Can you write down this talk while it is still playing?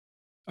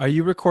Are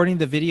you recording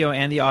the video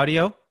and the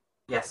audio?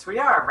 Yes, we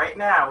are. Right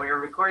now, we are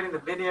recording the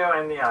video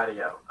and the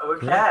audio.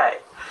 Great. Okay.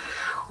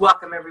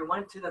 Welcome,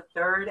 everyone, to the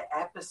third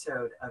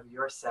episode of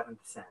Your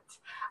Seventh Sense.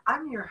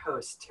 I'm your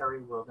host, Terry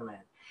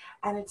Wilderman,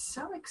 and it's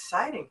so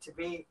exciting to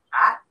be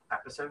at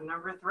episode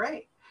number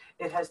 3.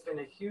 It has been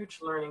a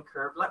huge learning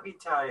curve. Let me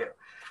tell you,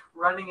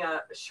 running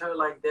a show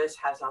like this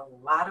has a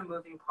lot of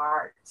moving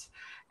parts,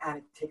 and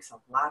it takes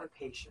a lot of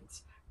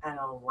patience and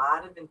a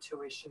lot of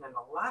intuition and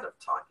a lot of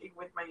talking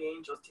with my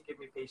angels to give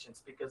me patience,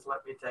 because let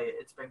me tell you,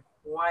 it's been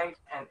quite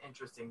an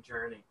interesting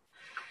journey.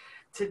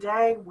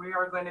 Today, we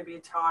are going to be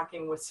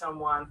talking with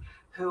someone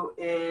who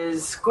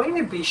is going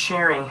to be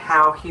sharing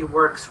how he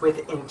works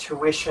with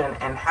intuition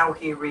and how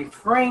he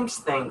reframes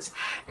things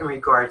in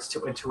regards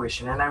to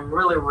intuition. And I'm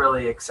really,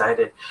 really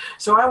excited.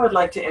 So I would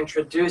like to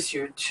introduce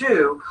you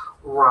to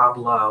Rob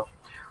Lowe.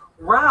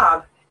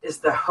 Rob is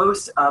the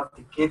host of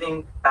the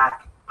Giving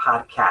Back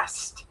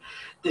podcast,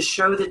 the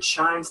show that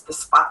shines the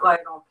spotlight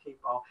on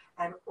people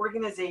and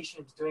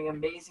organizations doing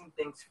amazing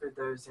things for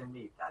those in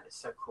need. That is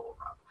so cool,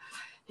 Rob.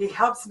 He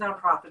helps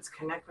nonprofits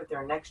connect with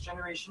their next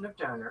generation of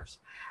donors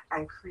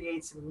and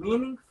creates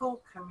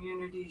meaningful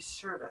community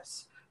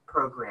service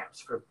programs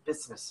for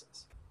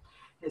businesses.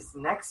 His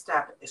next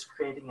step is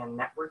creating a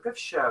network of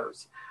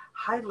shows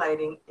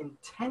highlighting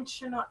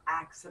intentional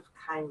acts of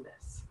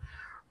kindness.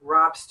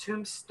 Rob's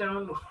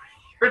tombstone,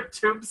 your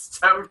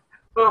tombstone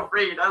will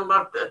read, I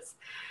love this.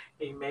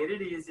 He made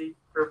it easy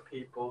for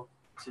people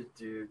to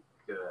do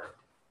good.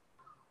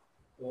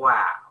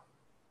 Wow.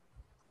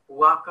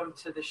 Welcome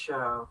to the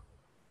show,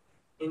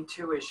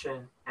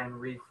 Intuition and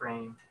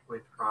Reframe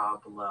with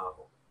Rob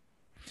Lowe.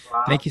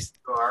 Rob, Thank you.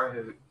 you are a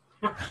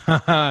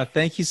hoot.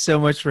 Thank you so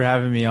much for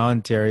having me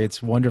on, Terry.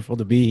 It's wonderful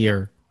to be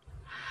here.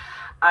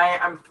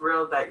 I'm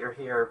thrilled that you're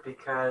here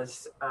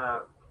because,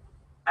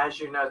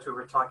 as you know, as we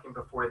were talking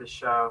before the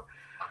show,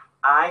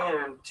 I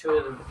am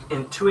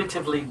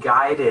intuitively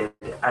guided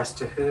as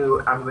to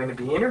who I'm going to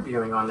be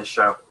interviewing on the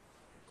show.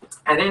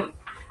 I didn't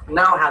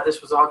know how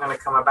this was all going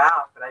to come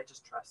about, but I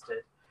just trusted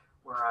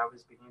where I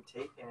was being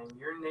taken. And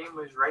your name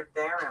was right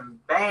there,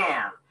 and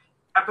bam,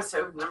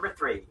 episode number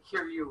 3.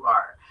 Here you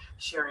are,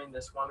 sharing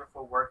this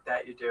wonderful work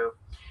that you do.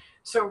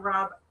 So,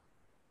 Rob,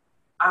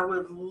 I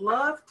would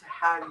love to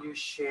have you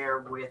share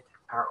with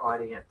our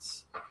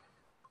audience,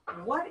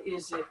 what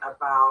is it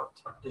about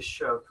the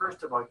show?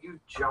 First of all, you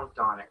jumped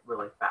on it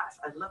really fast.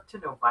 I'd love to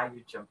know why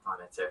you jumped on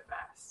it so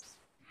fast.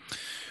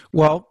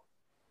 Well,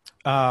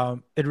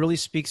 it really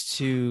speaks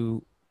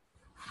to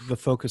the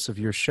focus of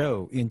your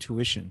show,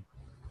 intuition.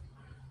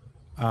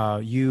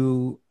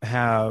 You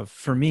have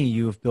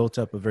built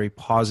up a very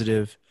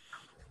positive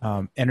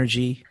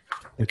energy,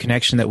 the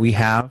connection that we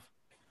have,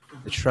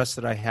 the trust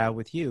that I have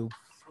with you.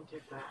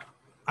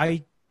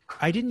 I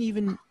didn't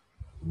even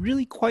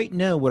really quite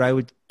know what I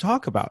would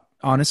talk about,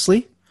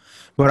 honestly,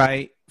 but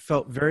I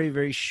felt very,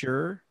 very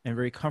sure and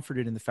very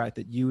comforted in the fact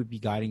that you would be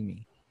guiding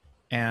me.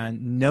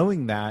 And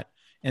knowing that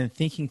and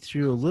thinking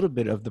through a little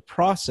bit of the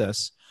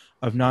process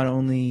of not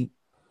only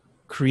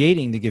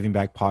creating the Giving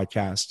Back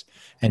podcast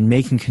and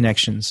making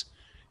connections,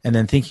 and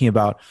then thinking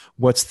about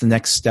what's the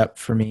next step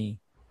for me,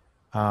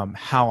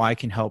 how I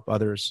can help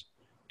others.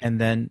 And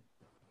then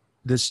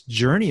this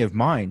journey of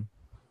mine,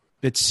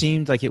 it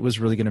seemed like it was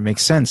really going to make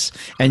sense.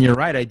 And you're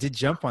right, I did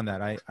jump on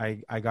that.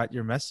 I got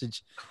your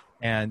message.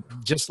 And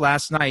just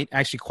last night,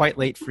 actually quite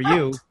late for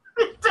you,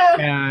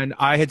 and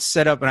I had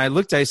set up, and I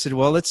looked, I said,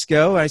 well, let's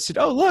go. I said,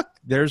 oh, look,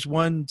 there's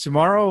one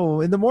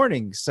tomorrow in the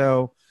morning.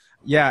 So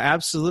yeah,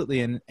 absolutely.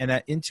 And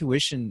that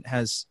intuition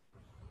has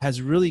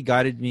really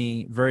guided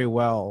me very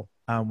well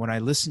when I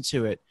listen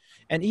to it.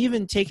 And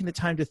even taking the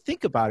time to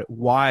think about it,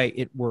 why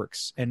it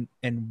works and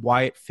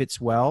why it fits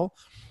well,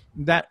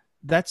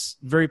 that's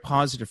very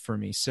positive for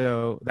me.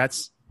 So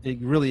that's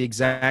really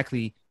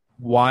exactly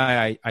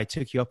why I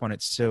took you up on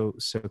it so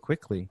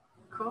quickly.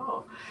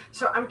 Cool.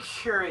 So I'm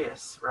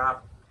curious,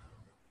 Rob,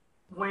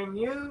 when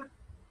you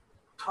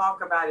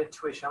talk about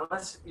intuition,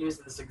 let's use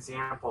this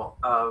example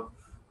of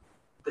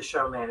the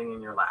show landing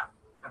in your lap.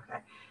 Okay.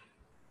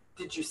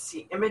 Did you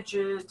see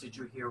images? Did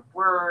you hear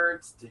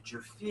words? Did you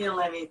feel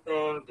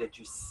anything? Did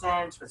you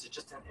sense? Was it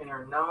just an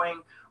inner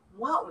knowing?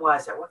 What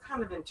was it? What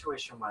kind of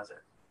intuition was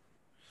it?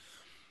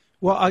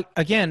 Well,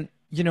 again,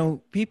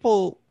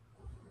 people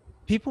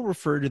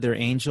refer to their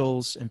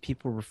angels, and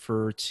people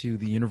refer to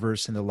the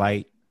universe and the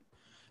light.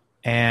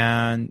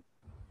 And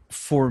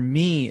for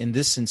me, in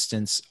this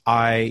instance,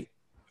 I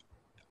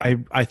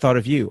thought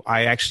of you.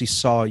 I actually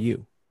saw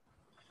you.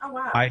 Oh,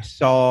 wow. I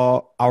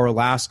saw our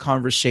last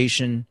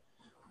conversation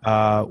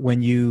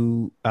when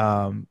you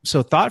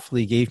so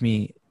thoughtfully gave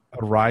me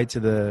a ride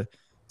to the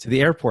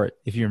airport,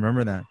 if you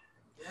remember that.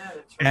 Yeah, that's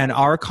right. And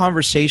our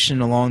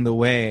conversation along the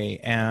way,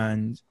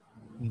 and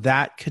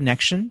that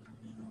connection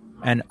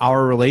and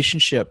our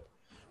relationship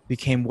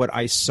became what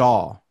I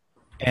saw.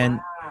 And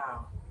wow.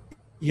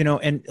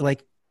 And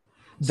like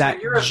that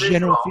so you're a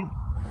general visual.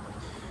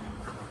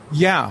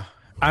 Yeah,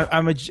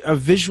 I'm a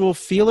visual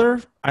feeler.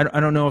 I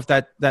don't know if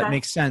that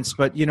makes sense,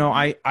 but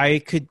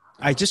I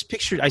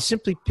I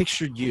simply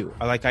pictured you.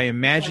 Like I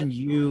imagined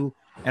you,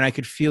 and I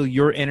could feel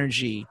your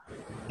energy,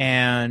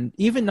 and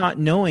even not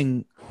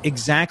knowing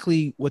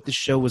exactly what the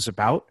show was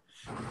about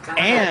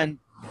and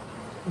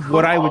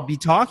what I would be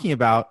talking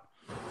about,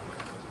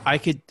 I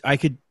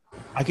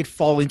could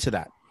fall into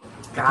that.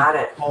 Got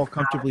it. Fall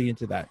comfortably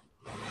into that.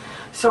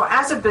 So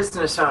as a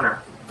business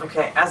owner,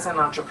 okay, as an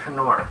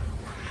entrepreneur,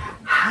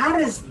 how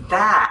does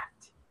that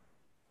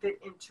fit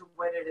into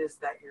what it is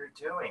that you're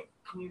doing?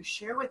 Can you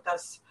share with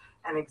us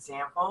an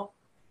example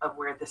of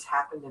where this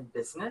happened in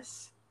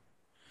business?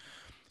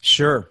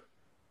 Sure.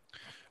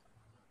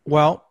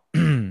 Well,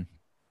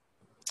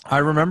 I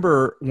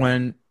remember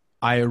when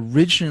I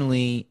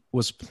originally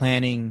was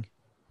planning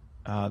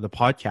the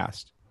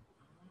podcast,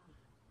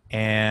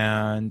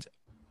 and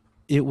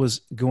it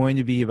was going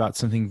to be about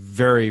something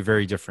very,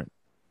 very different.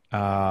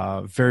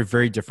 Very,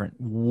 very different.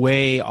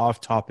 Way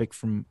off topic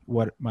from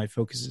what my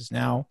focus is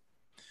now.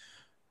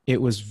 It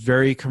was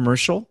very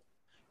commercial,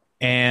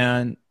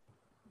 and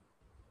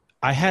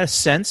I had a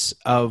sense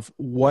of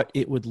what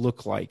it would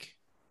look like,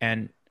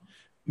 and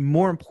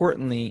more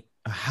importantly,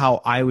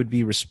 how I would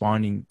be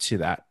responding to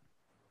that.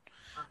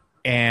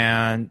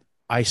 And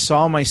I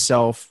saw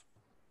myself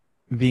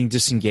being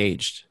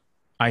disengaged.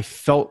 I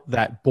felt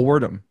that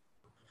boredom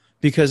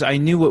because I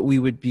knew what we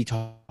would be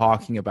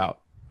talking about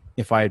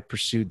if I had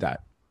pursued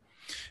that.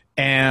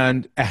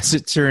 And as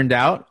it turned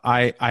out,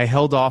 I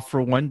held off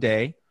for one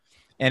day.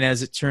 And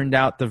as it turned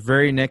out, the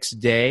very next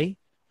day,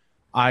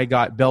 I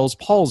got Bell's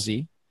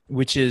palsy,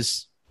 which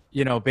is,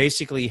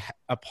 basically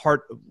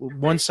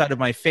one side of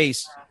my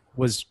face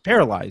was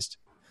paralyzed.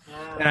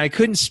 And I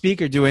couldn't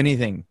speak or do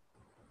anything.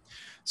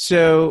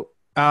 So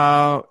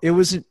it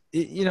was,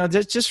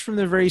 just from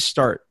the very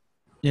start,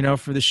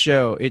 for the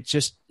show, it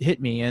just hit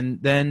me.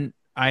 And then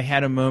I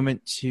had a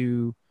moment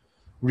to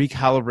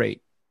recalibrate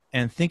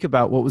and think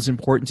about what was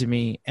important to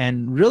me,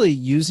 and really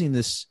using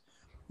this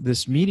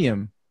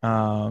medium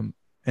and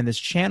this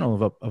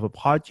channel of a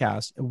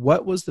podcast.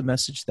 What was the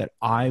message that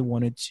I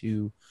wanted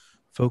to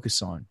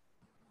focus on,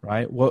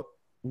 right? What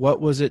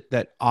was it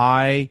that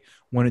I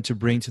wanted to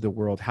bring to the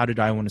world? How did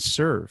I want to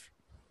serve?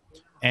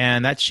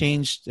 And that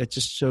changed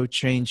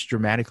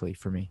dramatically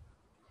for me.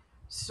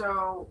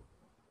 So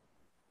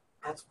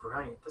that's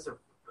brilliant. That's a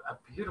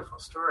beautiful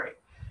story.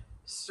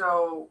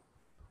 So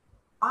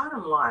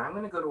bottom line, I'm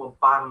going to go to a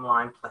bottom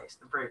line place,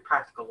 the very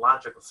practical,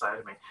 logical side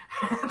of me.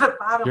 The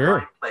bottom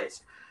line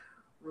place.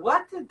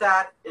 What did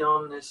that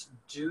illness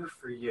do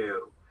for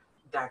you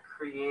that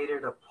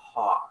created a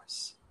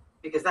pause?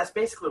 Because that's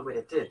basically what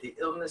it did. The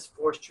illness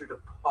forced you to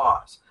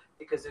pause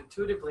because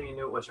intuitively you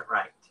knew it wasn't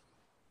right.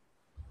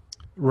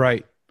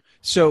 Right.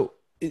 So,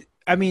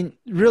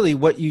 really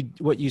what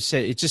you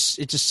said, it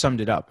just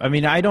summed it up.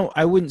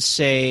 I wouldn't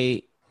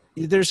say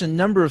there's a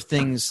number of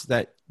things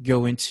that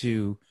go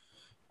into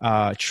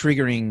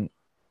triggering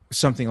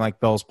something like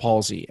Bell's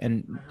palsy.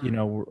 And,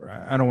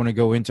 I don't want to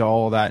go into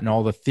all of that and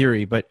all the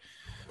theory, but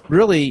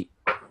really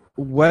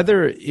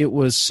whether it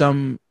was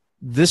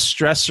this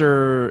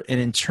stressor, an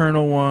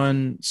internal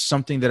one,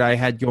 something that I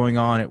had going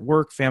on at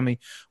work, family,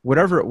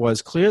 whatever it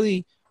was,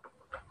 clearly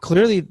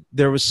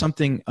there was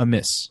something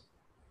amiss.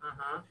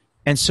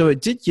 And so it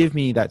did give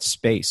me that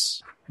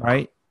space,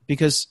 right?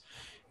 Because,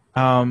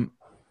 it's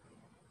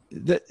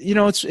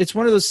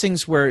one of those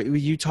things where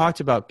you talked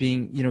about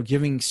being,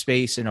 giving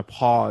space and a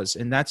pause.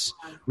 And that's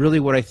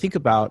really what I think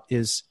about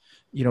is,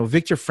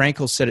 Viktor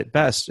Frankl said it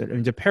best,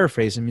 and to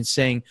paraphrase him,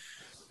 saying,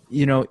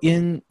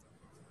 in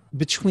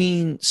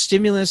between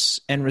stimulus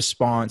and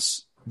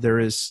response, there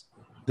is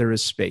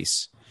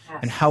space. Yes.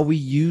 And how we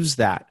use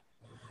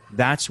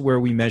that's where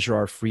we measure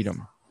our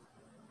freedom.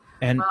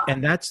 And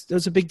that's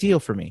a big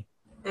deal for me.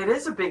 It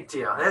is a big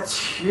deal. That's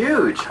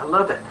huge. I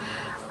love it.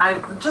 I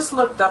just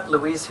looked up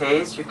Louise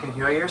Hay's You Can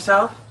Heal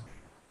Yourself.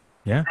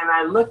 Yeah. And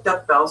I looked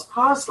up Bell's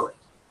palsy.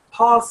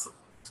 Palsy.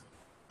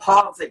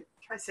 Try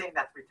saying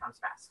that 3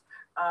 times fast.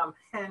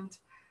 And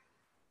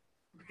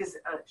because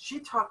she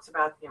talks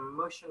about the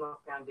emotional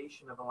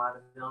foundation of a lot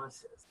of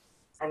illnesses.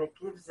 And it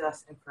gives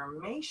us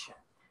information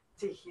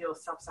to heal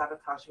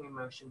self-sabotaging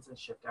emotions and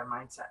shift our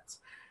mindsets.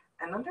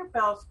 And under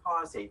Bell's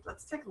palsy,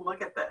 let's take a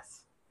look at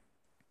this.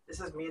 This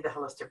is me, the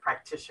holistic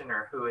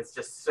practitioner, who is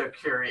just so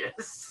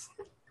curious.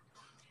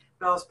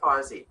 Bell's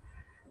palsy.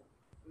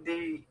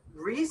 The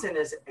reason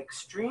is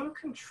extreme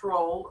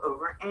control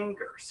over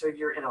anger. So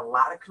you're in a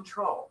lot of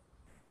control,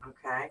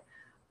 okay?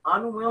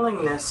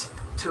 Unwillingness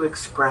to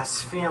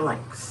express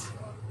feelings.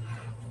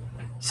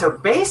 So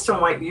based on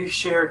what you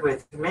shared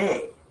with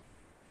me,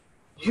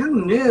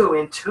 you knew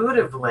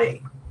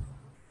intuitively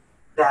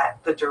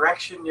that the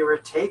direction you were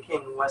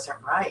taking wasn't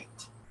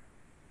right.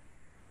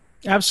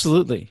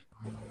 Absolutely.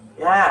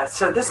 Yeah,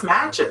 so this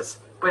matches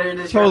what it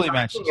is totally you're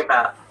talking matches.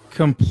 About.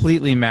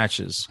 Completely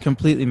matches.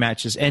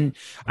 And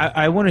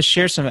I want to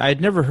share something.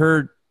 I'd never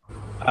heard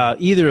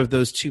either of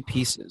those two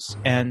pieces.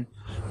 And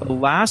the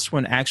last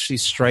one actually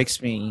strikes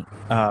me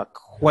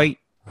quite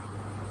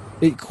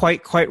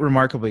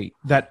remarkably,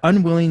 that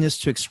unwillingness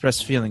to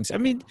express feelings.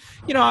 I'm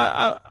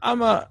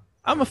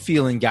I'm a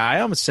feeling guy.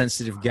 I'm a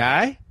sensitive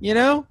guy. You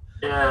know,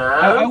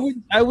 I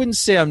Yes. wouldn't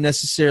say I'm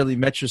necessarily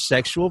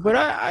metrosexual, but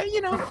I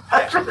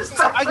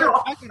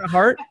got a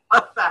heart.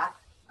 Love that.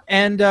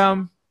 And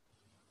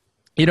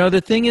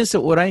the thing is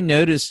that what I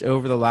noticed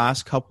over the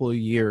last couple of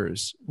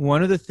years,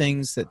 one of the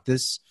things that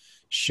this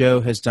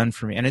show has done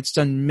for me, and it's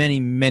done many,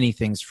 many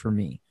things for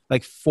me,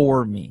 like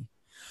for me.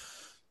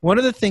 One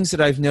of the things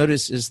that I've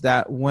noticed is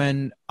that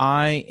when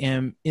I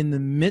am in the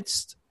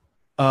midst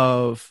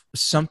of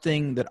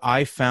something that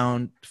I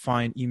find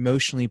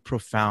emotionally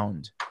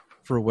profound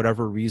for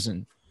whatever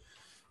reason,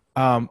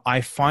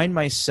 I find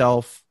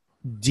myself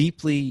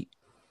deeply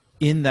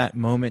in that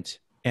moment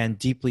and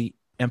deeply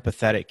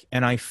empathetic.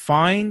 And I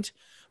find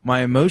my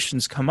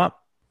emotions come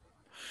up.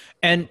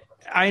 And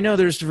I know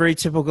there's a very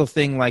typical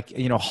thing like,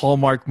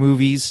 Hallmark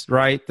movies,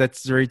 right?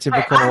 That's very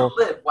typical. Hey, I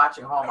live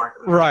watching Hallmark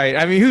movies. Right.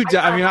 I mean,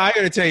 I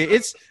got to tell you,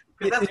 it's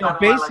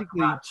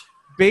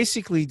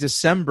basically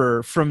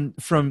December from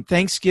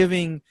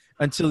Thanksgiving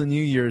until the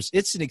New Year's.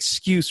 It's an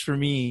excuse for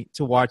me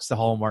to watch the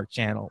Hallmark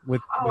Channel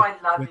with I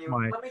love you.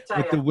 Let me tell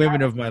you, the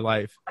women of my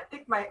life. I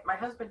think my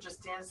husband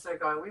just stands there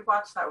going, "We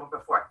watched that one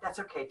before." That's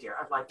okay, dear.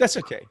 I like. That's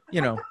okay,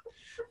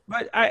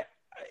 But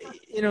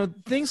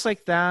things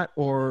like that,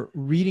 or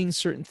reading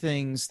certain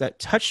things that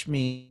touch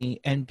me,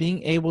 and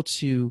being able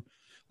to,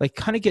 like,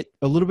 kind of get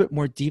a little bit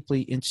more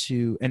deeply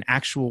into an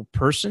actual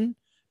person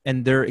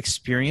and their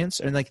experience,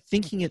 and like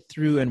thinking it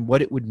through and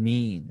what it would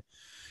mean.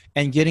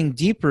 And getting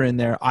deeper in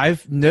there,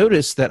 I've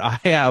noticed that I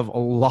have a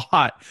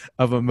lot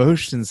of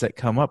emotions that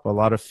come up, a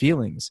lot of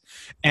feelings.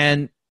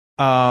 And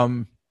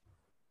part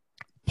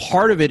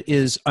of it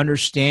is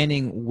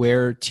understanding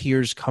where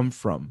tears come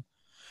from,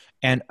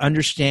 and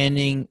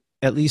understanding,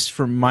 at least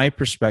from my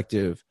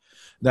perspective,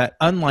 that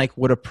unlike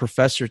what a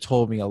professor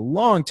told me a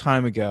long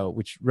time ago,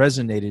 which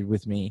resonated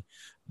with me,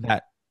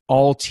 that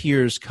all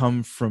tears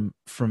come from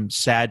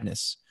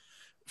sadness.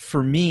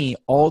 For me,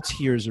 all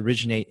tears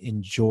originate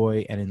in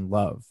joy and in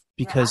love.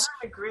 Because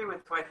I don't agree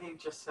with what he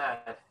just said.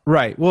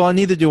 Right. Well,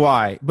 neither do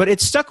I. But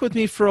it stuck with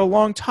me for a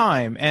long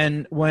time.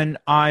 And when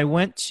I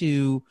went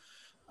to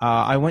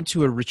a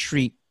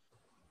retreat,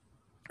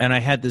 and I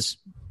had this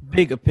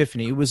big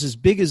epiphany. It was as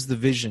big as the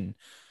vision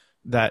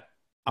that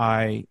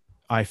I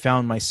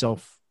found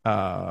myself,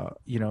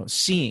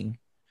 seeing.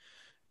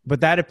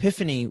 But that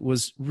epiphany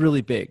was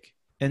really big.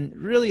 And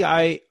really,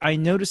 I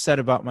noticed that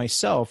about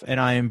myself, and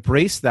I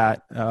embraced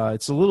that.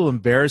 It's a little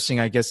embarrassing,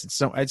 I guess. It's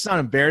not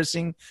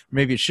embarrassing.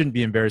 Maybe it shouldn't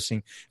be embarrassing.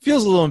 It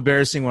feels a little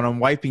embarrassing when I'm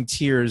wiping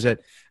tears at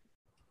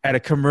a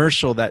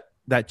commercial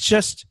that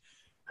just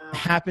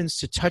happens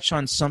to touch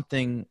on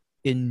something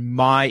in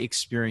my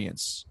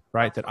experience,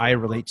 right, that I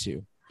relate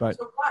to. But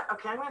so what?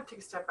 Okay, I'm going to take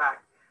a step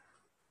back.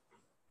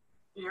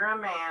 You're a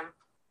man.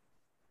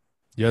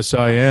 Yes,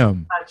 I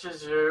am.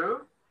 Touches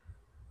you,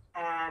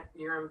 and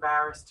you're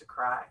embarrassed to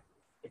cry.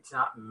 It's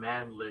not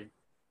manly.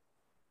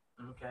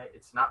 Okay?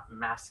 It's not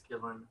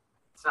masculine.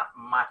 It's not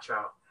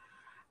macho.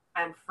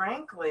 And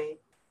frankly,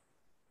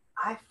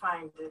 I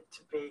find it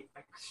to be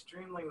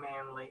extremely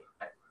manly.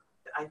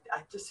 I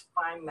just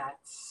find that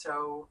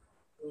so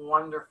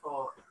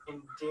wonderful,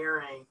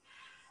 endearing.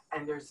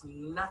 And there's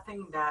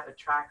nothing that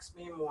attracts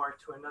me more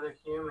to another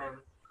human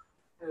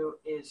who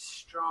is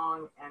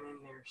strong and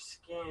in their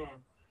skin,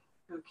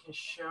 who can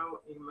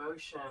show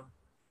emotion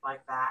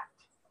like that,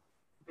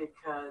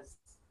 because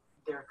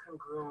they're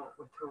congruent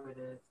with who it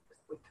is,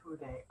 with who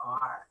they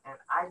are. And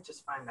I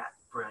just find that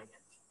brilliant.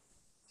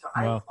 So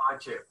I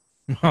applaud you.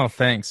 Oh,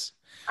 thanks.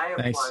 I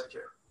applaud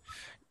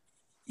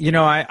you.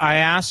 I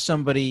asked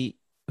somebody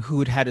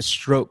who had a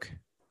stroke,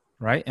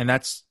 right? And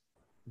that's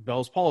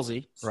Bell's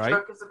palsy, right?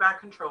 Stroke is about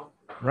control.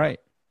 Right.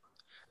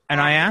 And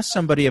I asked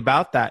somebody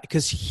about that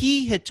because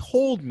he had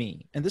told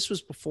me, and this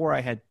was before I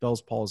had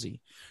Bell's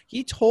palsy,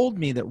 he told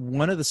me that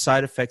one of the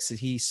side effects that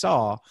he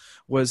saw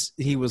was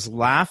he was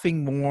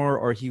laughing more,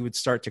 or he would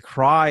start to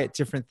cry at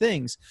different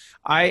things.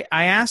 I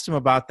asked him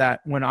about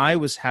that when I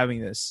was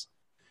having this.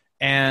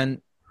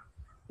 And,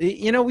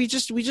 we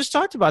just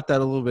talked about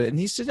that a little bit. And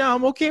he said, no,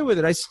 I'm okay with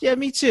it. I said, yeah,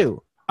 me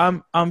too.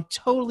 I'm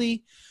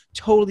totally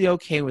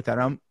okay with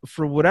that.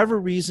 For whatever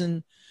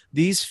reason,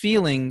 these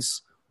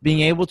feelings,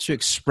 being able to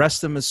express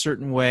them a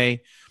certain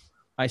way,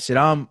 I said,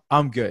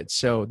 I'm good.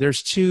 So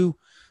there's two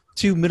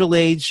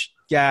middle-aged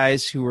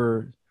guys who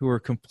are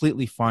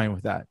completely fine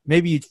with that.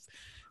 Maybe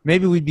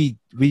we'd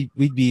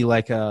be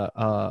like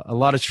a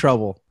lot of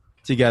trouble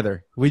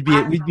together. We'd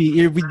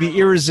be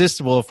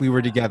irresistible if we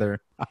were together.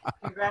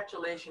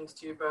 Congratulations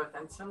to you both.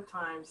 And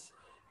sometimes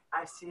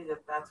I see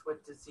that that's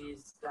what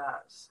disease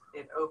does.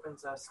 It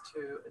opens us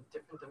to a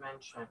different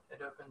dimension.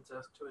 It opens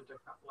us to a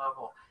different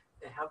level.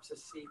 It helps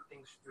us see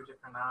things through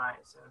different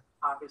eyes. And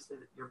obviously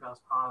your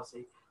Bell's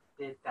palsy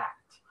did that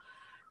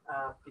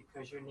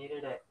because you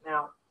needed it.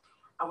 Now,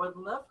 I would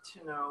love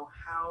to know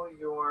how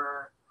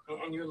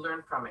and you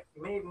learned from it.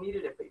 You may have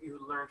needed it, but you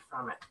learned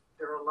from it.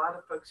 There are a lot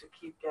of folks who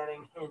keep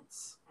getting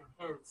hints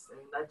and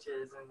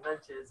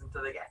nudges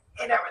until they get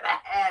hit over the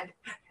head.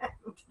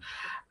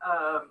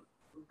 And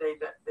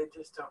they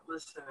just don't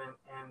listen,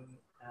 and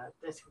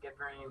this can get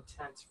very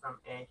intense from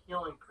a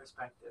healing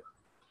perspective.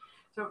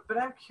 So, but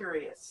I'm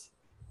curious.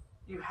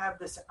 You have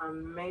this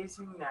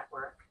amazing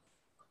network,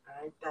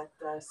 right? That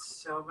does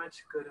so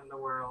much good in the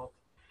world.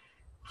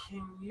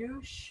 Can you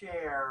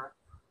share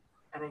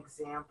an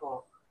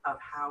example of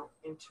how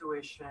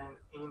intuition,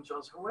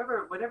 angels,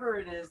 whatever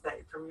it is that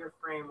from your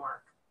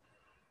framework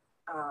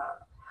uh,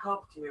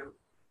 helped you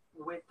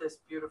with this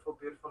beautiful,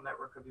 beautiful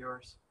network of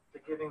yours, the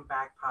Giving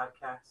Back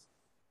podcast?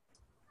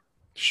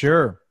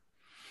 Sure.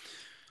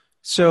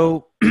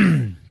 So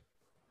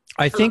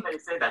I think, they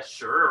say that,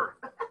 sure.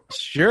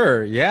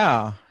 sure.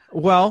 Yeah.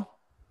 Well,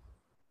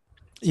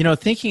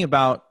 thinking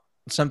about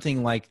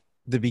something like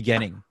the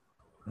beginning,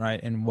 right?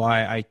 And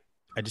why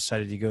I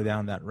decided to go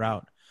down that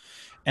route.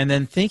 And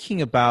then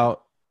thinking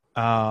about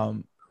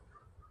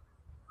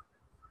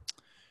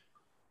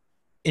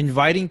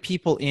inviting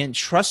people in,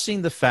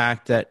 trusting the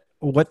fact that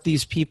what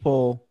these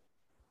people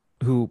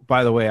who,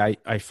 by the way,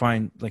 I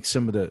find like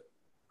some of the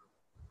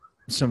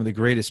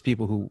greatest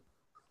people who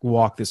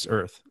walk this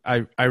earth.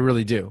 I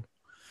really do.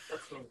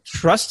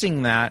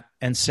 Trusting that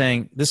and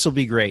saying, this will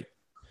be great.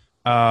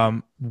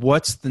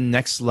 What's the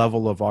next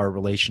level of our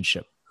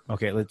relationship?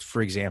 Okay,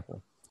 for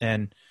example.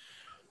 And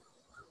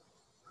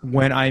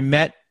when I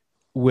met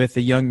with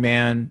a young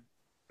man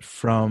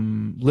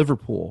from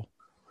Liverpool,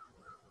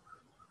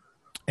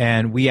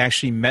 and we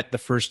actually met the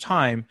first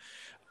time,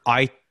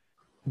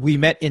 we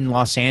met in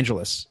Los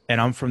Angeles,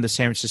 and I'm from the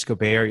San Francisco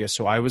Bay Area,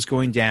 so I was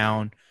going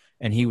down,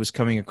 and he was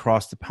coming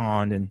across the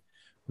pond, and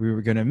we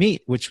were going to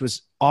meet, which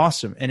was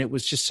awesome, and it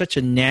was just such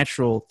a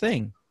natural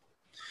thing.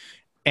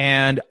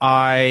 And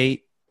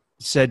I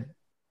said,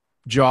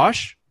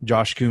 Josh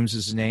Coombs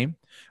is his name.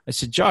 I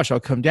said, Josh, I'll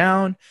come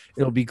down.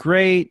 It'll be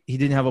great. He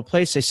didn't have a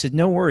place. I said,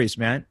 no worries,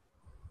 man.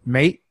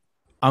 Mate,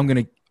 I'll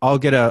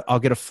get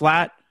a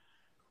flat.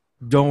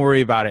 Don't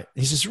worry about it.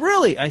 He says,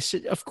 really? I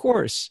said, of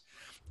course.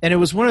 And it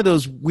was one of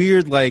those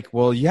weird, like,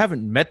 well, you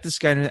haven't met this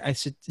guy. I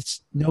said,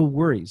 it's no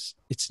worries.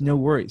 It's no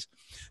worries.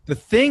 The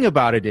thing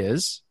about it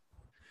is,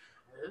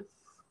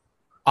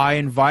 I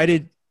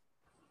invited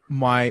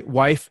my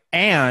wife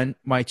and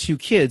my 2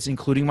 kids,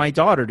 including my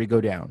daughter, to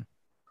go down.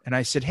 And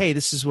I said, hey,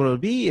 this is what it'll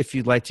be if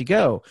you'd like to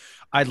go.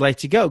 I'd like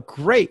to go.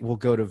 Great. We'll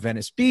go to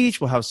Venice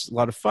Beach. We'll have a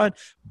lot of fun.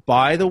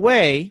 By the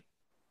way,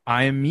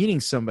 I am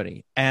meeting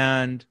somebody.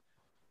 And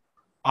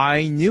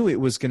I knew it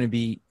was going to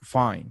be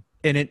fine.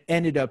 And it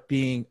ended up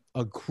being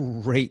a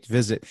great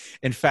visit.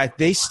 In fact,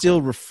 they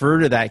still refer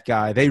to that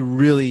guy. They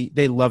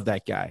love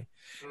that guy.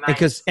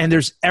 Nice. And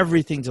there's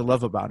everything to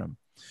love about him.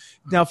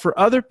 Now, for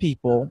other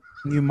people,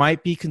 you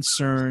might be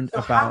concerned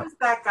about. How is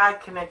that guy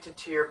connected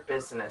to your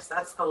business?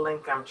 That's the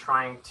link I'm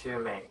trying to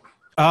make.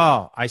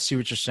 Oh, I see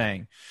what you're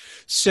saying.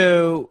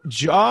 So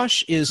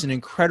Josh is an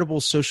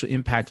incredible social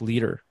impact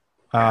leader.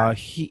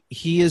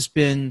 He has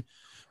been,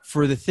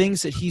 for the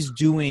things that he's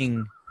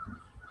doing,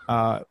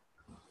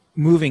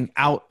 moving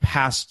out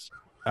past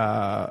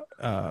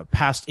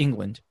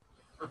England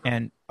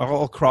and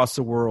all across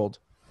the world.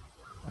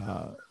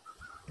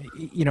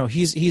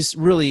 He's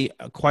really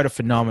quite a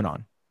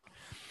phenomenon.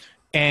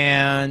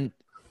 And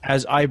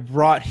as I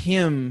brought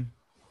him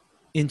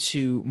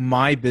into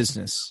my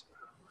business,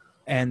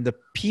 and the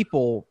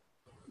people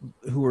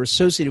who were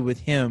associated with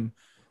him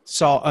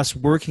saw us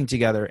working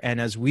together, and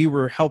as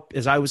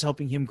I was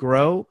helping him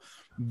grow,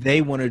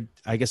 they wanted,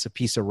 I guess, a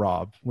piece of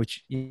Rob,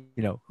 which,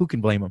 who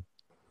can blame him?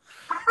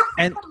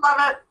 And love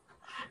it.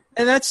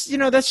 And that's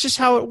just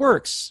how it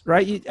works,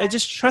 right? I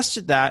just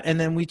trusted that. And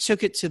then we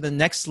took it to the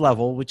next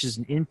level, which is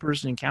an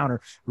in-person encounter.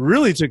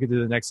 Really took it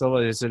to the next level.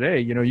 I said,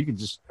 hey, you can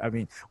just,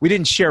 we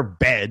didn't share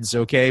beds.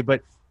 Okay.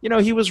 But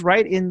he was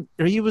right in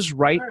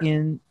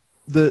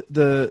the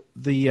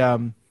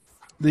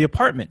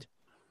apartment,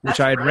 which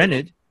I had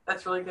rented.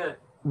 That's really good.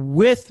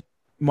 With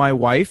my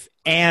wife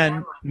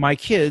and my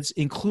kids,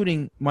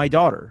 including my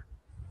daughter.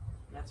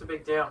 That's a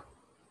big deal.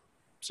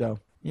 So,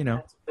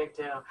 That's a big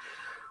deal.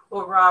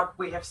 Well, Rob,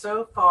 we have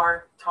so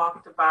far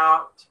talked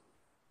about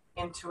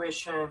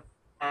intuition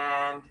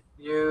and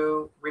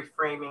you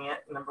reframing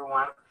it, number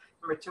one.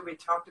 Number two, we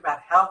talked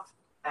about health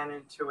and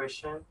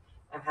intuition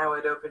and how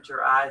it opened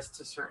your eyes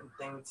to certain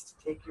things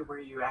to take you where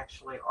you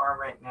actually are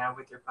right now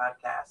with your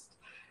podcast,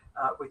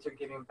 with your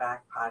Giving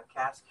Back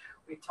podcast.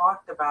 We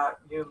talked about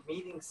you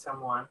meeting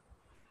someone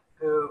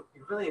who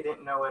you really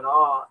didn't know at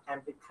all,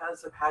 and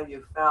because of how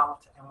you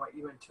felt and what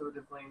you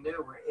intuitively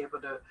knew, were able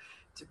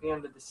to be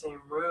under the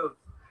same roof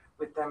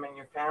with them and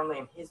your family,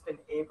 and he's been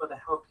able to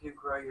help you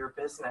grow your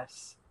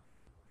business.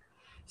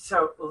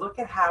 So look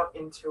at how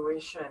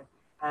intuition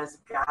has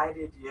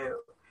guided you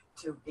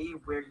to be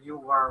where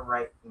you are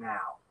right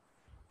now.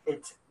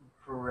 It's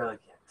brilliant,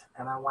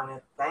 and I want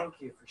to thank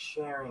you for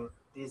sharing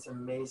these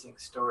amazing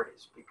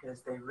stories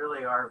because they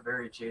really are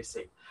very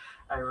juicy.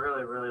 I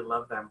really, really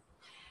love them.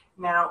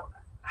 Now,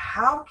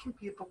 how can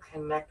people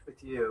connect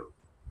with you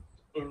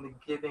in the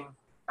Giving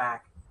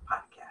Back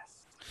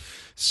podcast?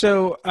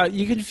 So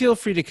you can feel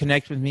free to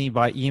connect with me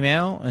by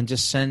email and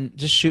just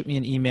shoot me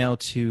an email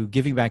to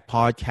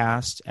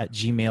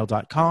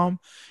givingbackpodcast@gmail.com.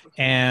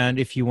 And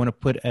if you want to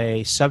put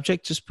a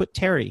subject, just put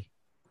Terry.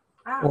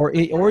 Oh,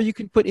 Or you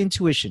can put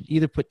intuition.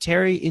 Either put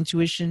Terry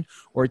intuition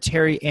or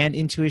Terry and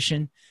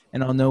intuition,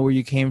 and I'll know where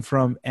you came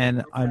from.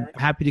 And I'm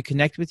happy to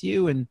connect with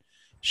you and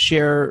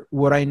share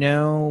what I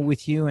know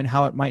with you and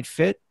how it might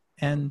fit,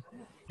 and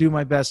do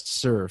my best to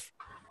serve.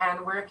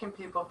 and where can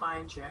people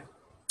find you?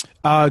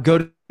 Go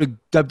to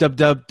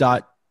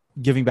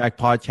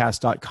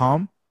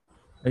www.givingbackpodcast.com.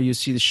 There you'll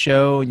see the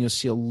show, and you'll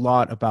see a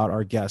lot about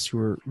our guests who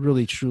are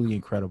really, truly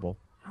incredible.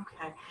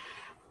 Okay.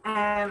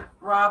 And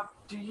Rob,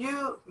 do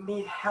you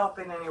need help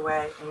in any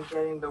way in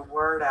getting the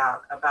word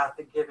out about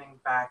the Giving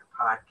Back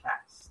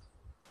podcast?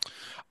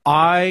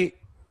 I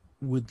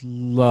would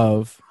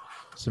love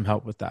some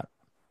help with that.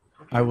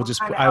 Okay. I will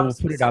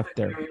put it out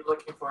there. What are you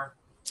looking for?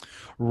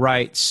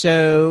 Right.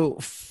 So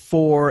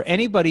for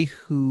anybody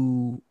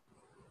who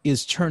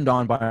is turned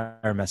on by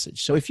our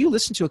message. So if you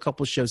listen to a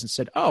couple of shows and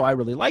said, oh, I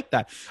really like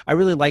that. I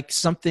really like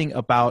something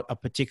about a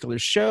particular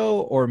show,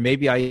 or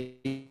maybe I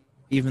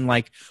even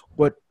like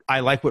what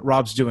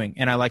Rob's doing,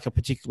 and I like a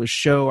particular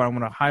show, or I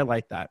want to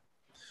highlight that.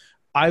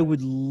 I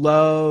would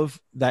love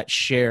that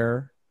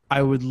share.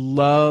 I would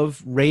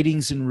love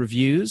ratings and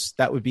reviews.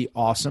 That would be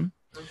awesome.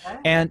 Okay.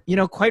 And,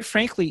 quite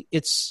frankly,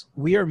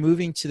 we are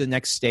moving to the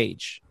next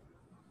stage,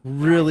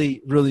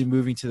 really, really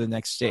moving to the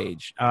next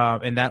stage.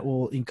 And that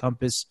will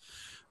encompass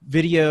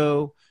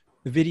videos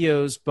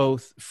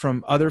both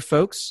from other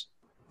folks,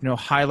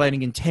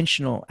 highlighting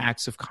intentional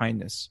acts of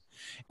kindness,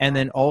 and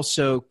then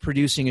also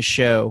producing a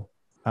show,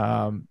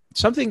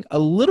 something a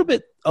little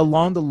bit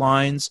along the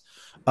lines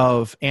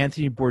of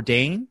Anthony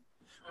Bourdain,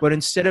 but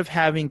instead of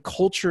having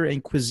culture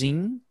and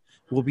cuisine,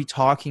 we'll be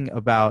talking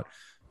about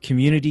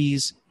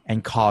communities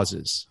and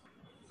causes.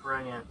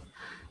 Brilliant.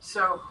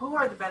 So who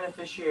are the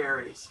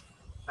beneficiaries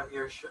of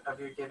your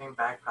Giving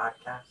Back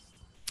podcast?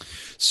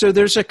 So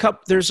there's a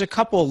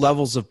couple of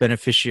levels of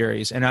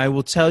beneficiaries, and I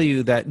will tell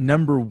you that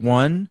number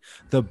one,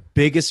 the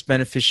biggest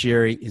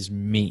beneficiary is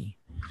me.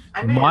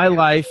 My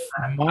life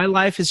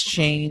has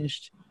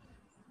changed.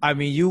 I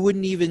mean, you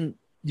wouldn't even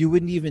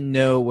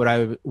know what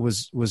I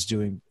was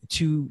doing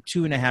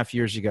 2.5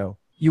 years ago.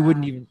 You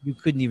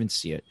couldn't even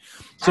see it.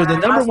 So the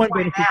number one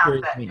beneficiary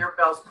is me. Your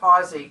Bell's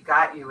palsy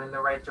got you in the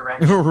right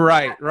direction.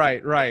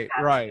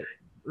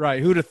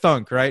 Right. Who'd have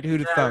thunk, right? Who'd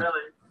have thunk? Really.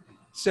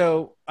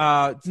 So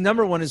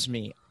number one is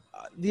me.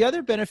 The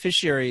other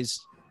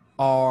beneficiaries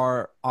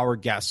are our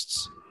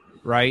guests,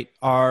 right?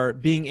 Are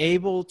being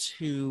able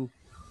to,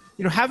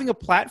 having a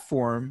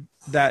platform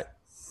that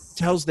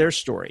tells their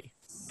story.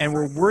 And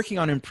we're working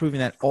on improving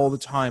that all the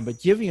time, but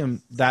giving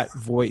them that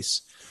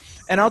voice.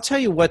 And I'll tell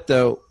you what,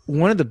 though,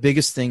 one of the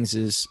biggest things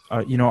is,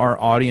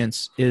 our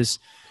audience is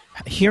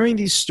hearing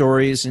these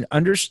stories and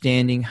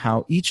understanding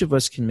how each of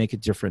us can make a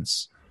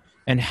difference,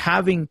 and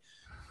having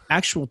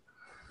actual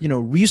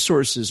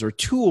resources or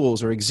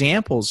tools or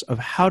examples of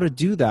how to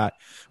do that,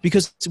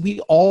 because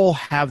we all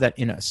have that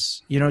in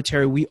us.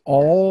 Terry, we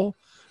all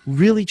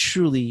really,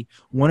 truly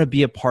want to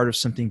be a part of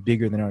something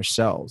bigger than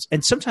ourselves.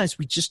 And sometimes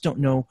we just don't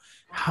know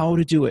how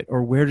to do it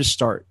or where to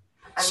start.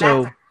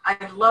 And I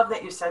love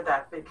that you said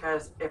that,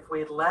 because if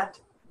we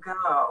let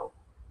go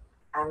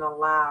and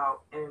allow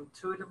and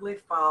intuitively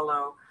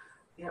follow,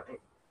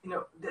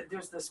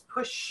 there's this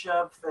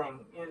push-shove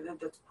thing,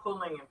 that's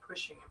pulling and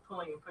pushing and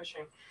pulling and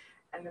pushing.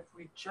 And if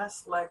we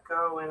just let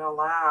go and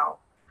allow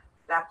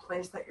that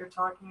place that you're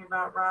talking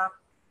about, Rob,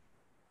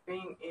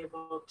 being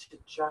able to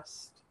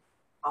just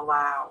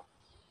allow,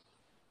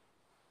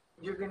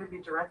 you're going to be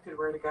directed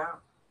where to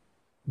go.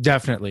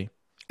 Definitely.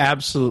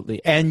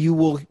 Absolutely. And you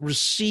will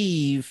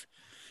receive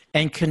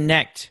and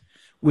connect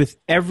with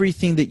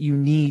everything that you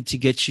need to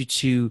get you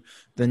to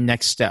the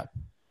next step,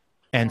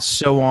 and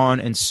so on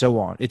and so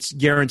on. It's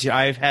guaranteed.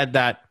 I've had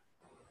that.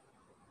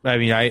 I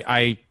mean,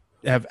 I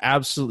have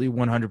absolutely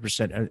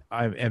 100%.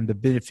 I am the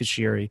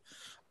beneficiary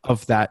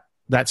of that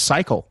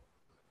cycle.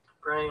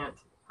 Brilliant.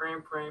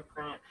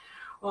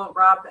 Well,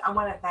 Rob, I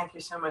want to thank you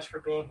so much for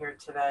being here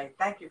today.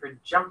 Thank you for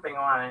jumping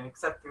on and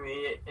accepting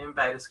the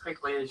invite as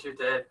quickly as you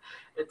did.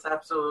 It's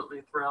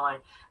absolutely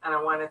thrilling. And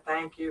I want to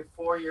thank you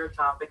for your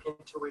topic,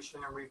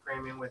 Intuition and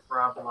Reframing with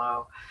Rob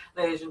Lowe.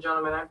 Ladies and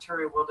gentlemen, I'm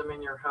Terry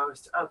Wildeman, your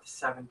host of The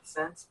Seventh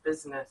Sense,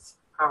 business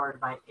powered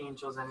by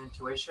angels and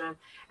intuition.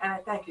 And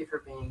I thank you for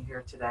being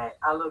here today.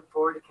 I look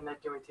forward to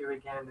connecting with you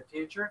again in the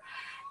future.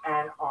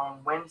 And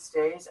on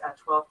Wednesdays at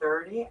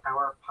 12:30,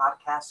 our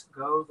podcasts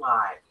go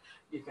live.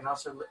 You can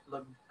also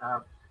look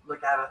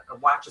at it,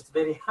 watch this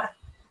video.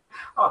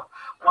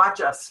 Watch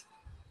us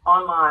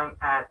online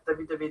at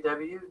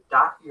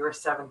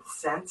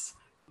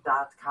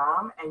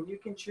www.your7thsense.com, and you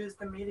can choose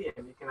the medium.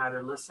 You can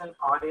either listen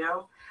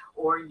audio,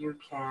 or you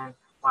can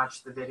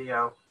watch the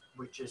video,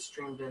 which is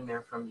streamed in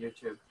there from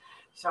YouTube.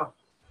 So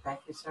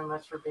thank you so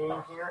much for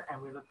being here,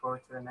 and we look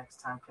forward to the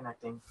next time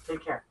connecting.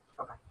 Take care.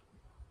 Bye-bye.